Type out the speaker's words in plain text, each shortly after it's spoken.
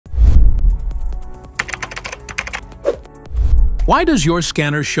Why does your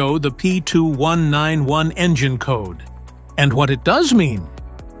scanner show the P2191 engine code? And what it does mean?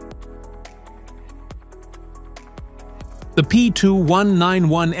 The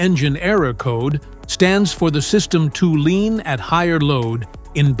P2191 engine error code stands for the system to lean at higher load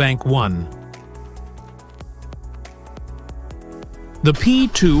in Bank 1. The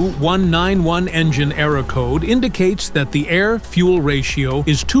P2191 engine error code indicates that the air-fuel ratio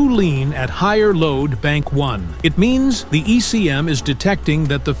is too lean at higher load Bank 1. It means the ECM is detecting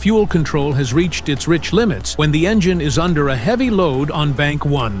that the fuel control has reached its rich limits when the engine is under a heavy load on Bank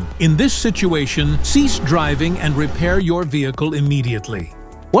 1. In this situation, cease driving and repair your vehicle immediately.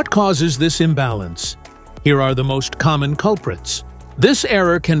 What causes this imbalance? Here are the most common culprits. This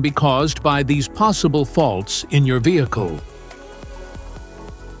error can be caused by these possible faults in your vehicle.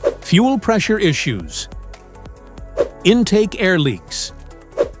 Fuel pressure issues, intake air leaks,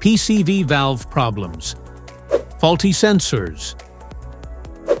 PCV valve problems, faulty sensors,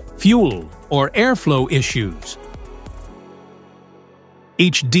 fuel or airflow issues.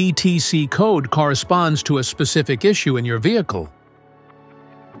 Each DTC code corresponds to a specific issue in your vehicle.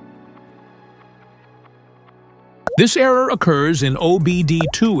 This error occurs in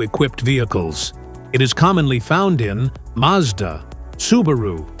OBD2 equipped vehicles. It is commonly found in Mazda,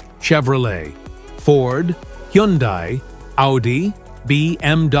 Subaru, Chevrolet, Ford, Hyundai, Audi,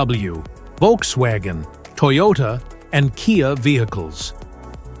 BMW, Volkswagen, Toyota, and Kia vehicles.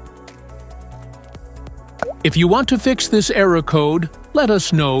 If you want to fix this error code, let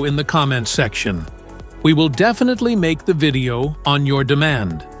us know in the comments section. We will definitely make the video on your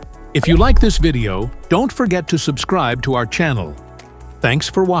demand. If you like this video, don't forget to subscribe to our channel. Thanks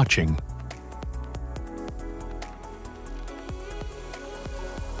for watching.